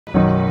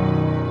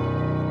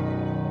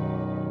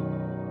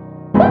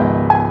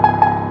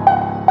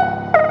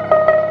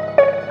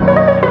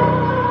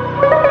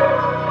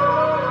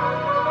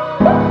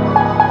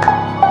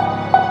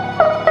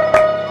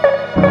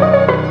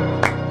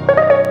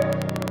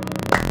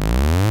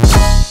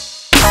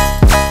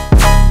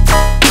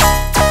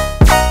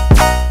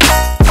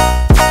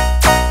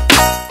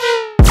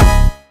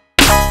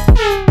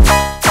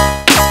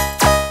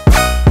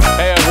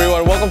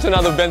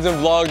Benzin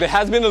vlog. There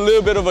has been a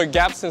little bit of a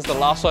gap since the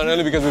last one,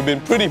 only because we've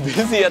been pretty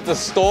busy at the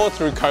store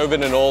through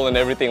COVID and all and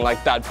everything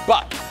like that.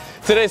 But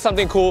today's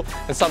something cool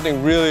and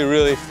something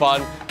really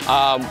fun.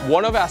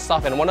 One of our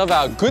staff and one of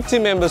our good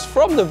team members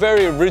from the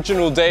very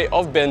original day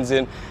of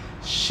Benzin,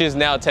 she's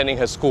now attending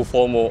her school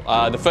formal.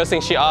 The first thing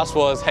she asked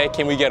was, hey,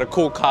 can we get a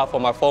cool car for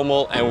my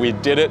formal? And we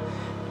did it.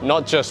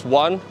 Not just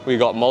one, we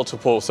got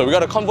multiple. So we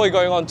got a convoy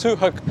going on to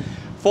her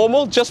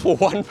formal just for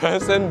one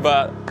person,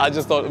 but I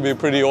just thought it'd be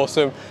pretty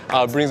awesome.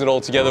 Brings it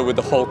all together with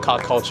the whole car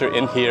culture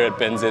in here at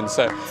Benzin.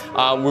 So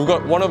we've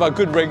got one of our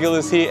good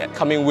regulars here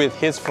coming with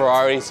his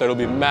Ferrari, so it'll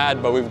be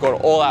mad, but we've got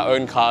all our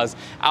own cars,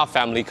 our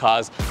family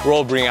cars. We're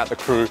all bringing out the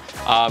crew.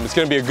 It's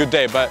gonna be a good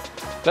day, but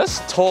let's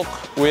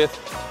talk with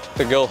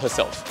the girl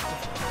herself.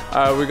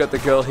 We got the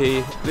girl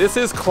here. This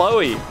is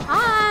Chloe.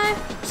 Hi.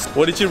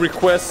 What did you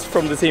request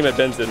from the team at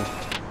Benzin?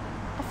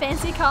 A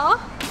fancy car?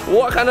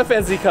 What kind of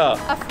fancy car?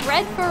 A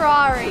red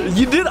Ferrari.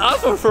 You did ask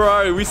for a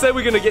Ferrari. We said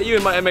we're gonna get you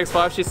in my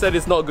MX-5. She said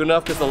it's not good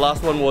enough because the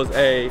last one was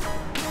a...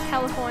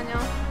 California.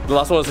 The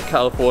last one was a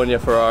California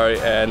Ferrari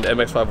and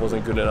MX-5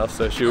 wasn't good enough,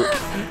 so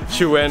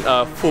she went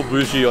full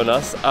bougie on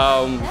us.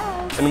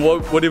 Yes. And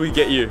what did we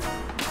get you?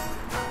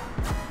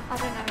 I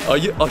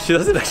don't know. Oh, she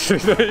doesn't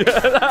actually know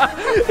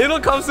yet. It'll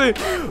come soon.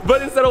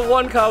 But instead of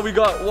one car, we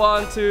got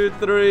 1, 2,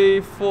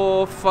 3,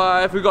 4,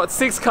 5. We got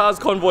 6 cars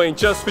convoying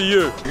just for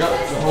you. We got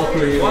the whole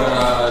crew here,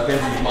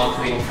 Benzin's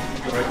marketing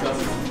director,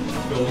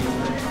 building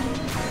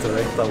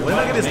director. Where did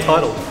I get his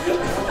title?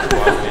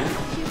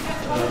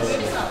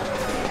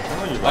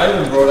 I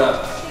even brought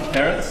out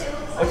parents. So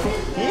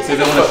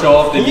they want to show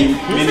off the new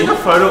mini. Take a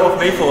photo of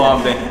me for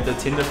the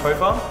Tinder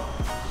profile.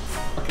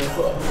 Okay.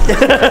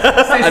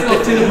 I did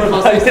a Tinder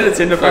profile. What's the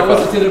Tinder profile?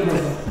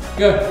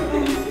 Go.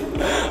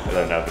 I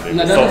don't have to do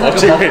No, it. Stop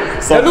watching me.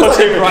 Stop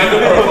watching me. Why are you?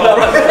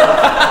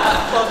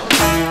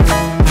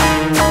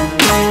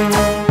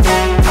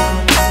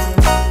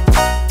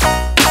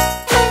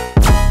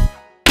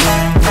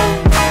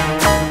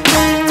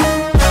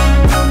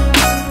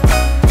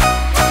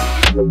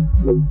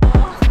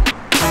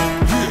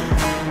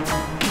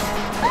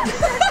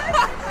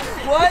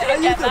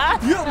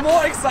 You're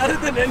more excited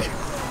than anyone.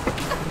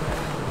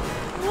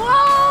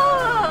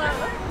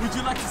 Whoa! Would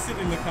you like to sit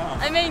in the car?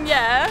 I mean,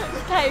 yeah.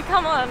 Okay,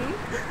 come on.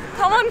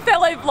 Come on,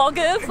 fellow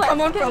vloggers.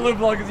 Come on, fellow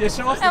vloggers. Yeah,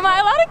 show us. Am I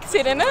allowed to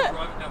sit in it?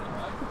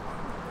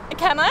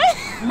 Can I?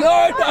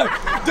 No,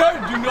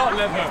 do not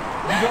let her.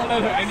 Do not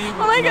let her any.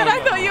 Oh my god, I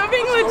thought you were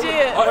being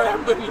legit. I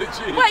am being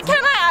legit. Wait,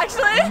 can I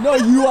actually? No,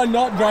 you are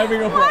not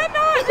driving a vlog. Why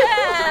not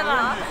then?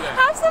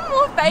 Have some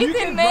more faith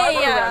in me.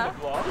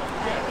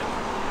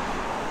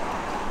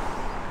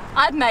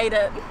 I've made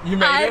it. You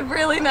made it? I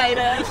really made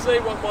it. You see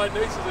what my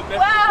nieces and nephews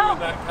Wow. do in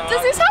that car.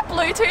 Does this have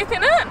Bluetooth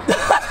in it?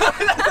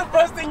 That's the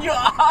first thing you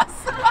ask.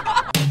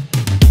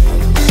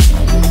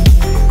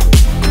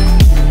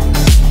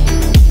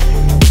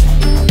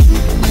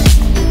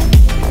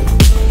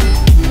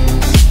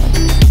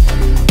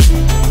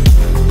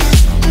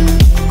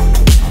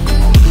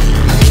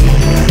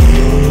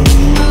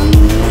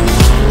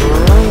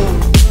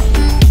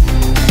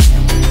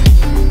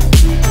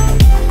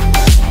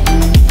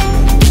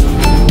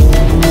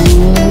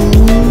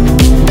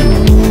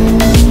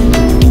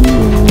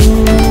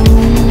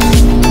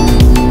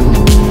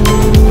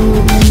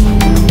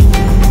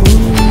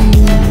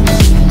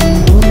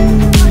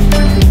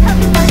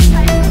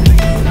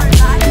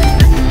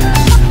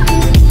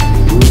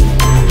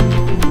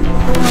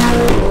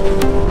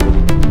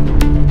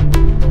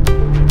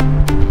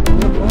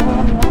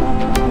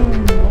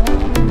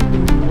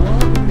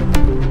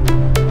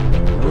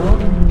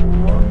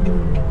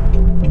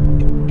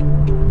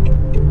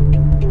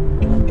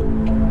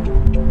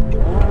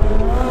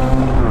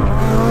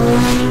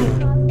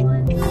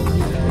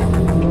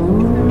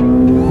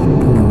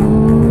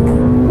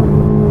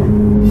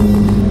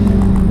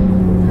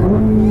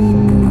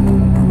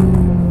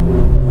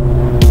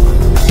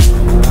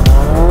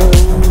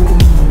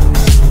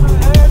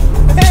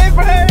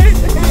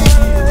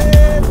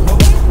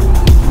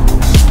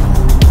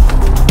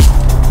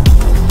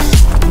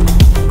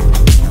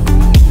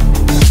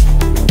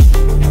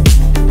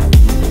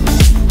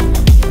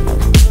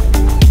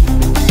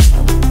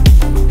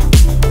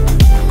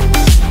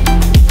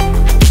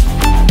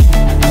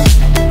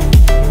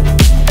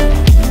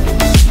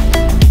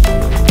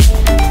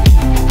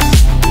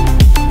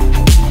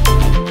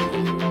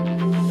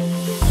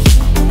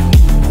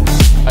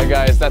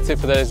 That's it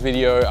for today's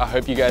video. I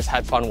hope you guys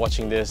had fun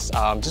watching this.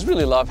 Just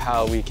really love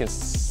how we can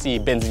see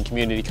Benzin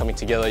community coming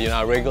together. You know,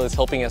 our regulars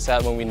helping us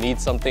out when we need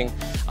something.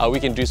 We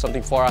can do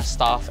something for our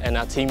staff and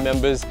our team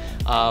members.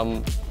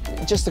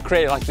 Just to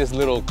create like this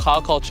little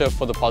car culture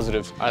for the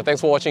positive. Thanks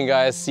for watching,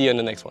 guys. See you in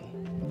the next one.